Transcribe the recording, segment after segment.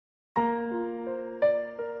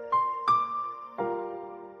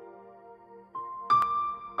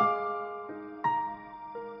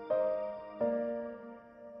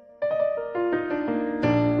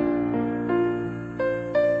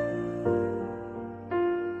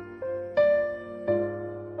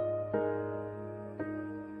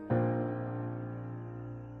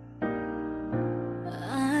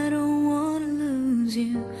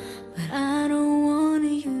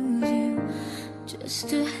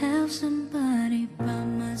have somebody by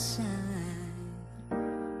my side.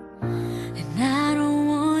 And I don't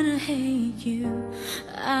wanna hate you,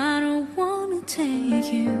 I don't wanna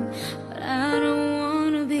take you, but I don't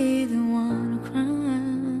wanna be the one to cry.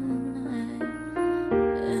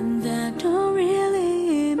 And that don't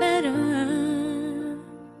really matter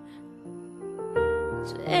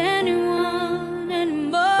to anyone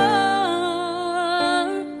anymore.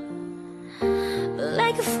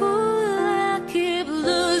 Like a fool, I keep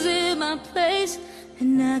losing my place,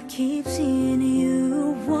 and I keep seeing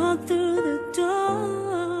you walk through the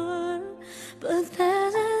door. But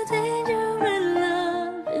there's a danger in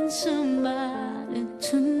loving somebody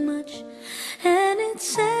too much, and it's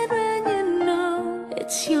sad when you know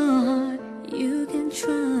it's your heart you can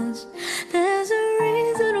trust. There's a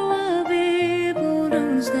reason why people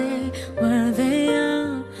don't stay where they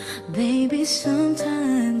are. Baby,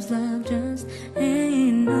 sometimes love just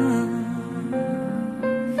ain't enough.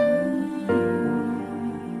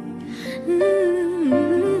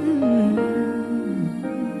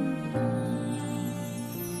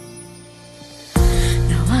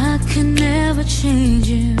 Now I can never change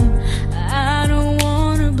you, I don't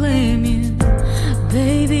wanna blame you.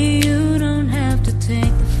 Baby, you don't have to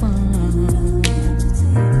take the fall.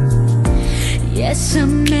 Yes, I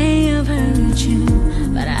may have hurt you,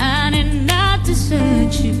 but I did not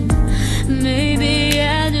desert you. Maybe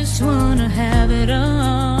I just wanna have it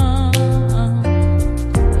all.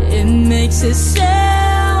 It makes it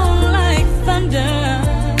sound like thunder,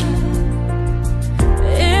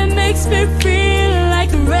 it makes me feel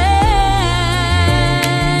like rain.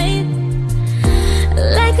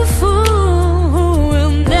 Like a fool who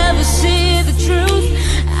will never see the truth,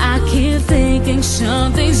 I keep thinking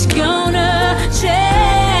something's gonna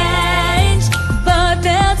change. But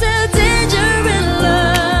there's a danger in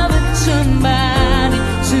loving somebody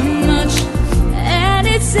too much, and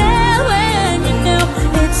it's sad when you know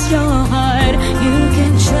it's your heart you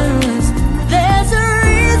can trust. There's a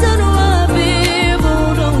reason why people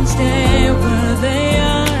don't stay where they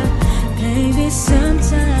are. Maybe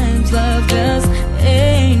sometimes love just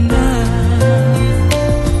ain't enough,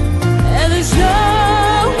 and there's no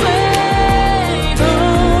way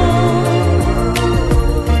home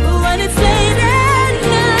when it's late at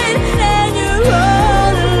night and you're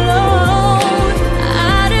all alone.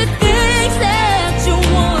 Are the things that you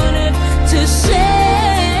wanted to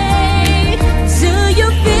say? Do you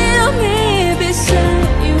feel me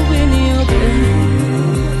beside you in your bed?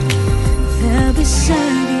 There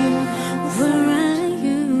beside you where I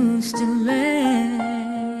used to lay.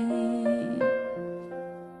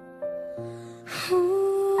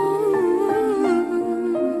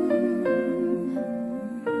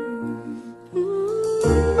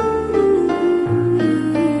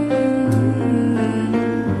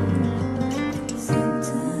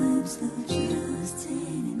 Sometimes love just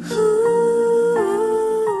ain't enough.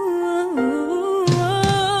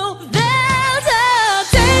 There's a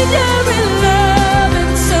danger in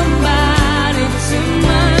loving somebody too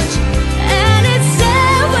much, and it's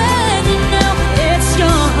sad when you know it's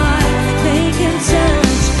your heart they can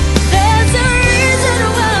touch. There's a reason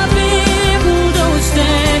why people don't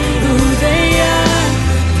stay who they are.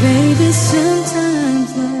 Baby, sometimes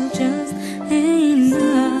love just ain't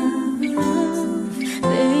enough.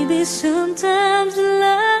 Baby, sometimes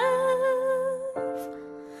love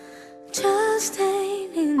just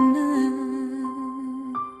ain't enough.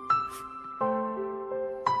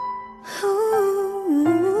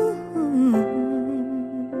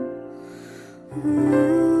 Ooh.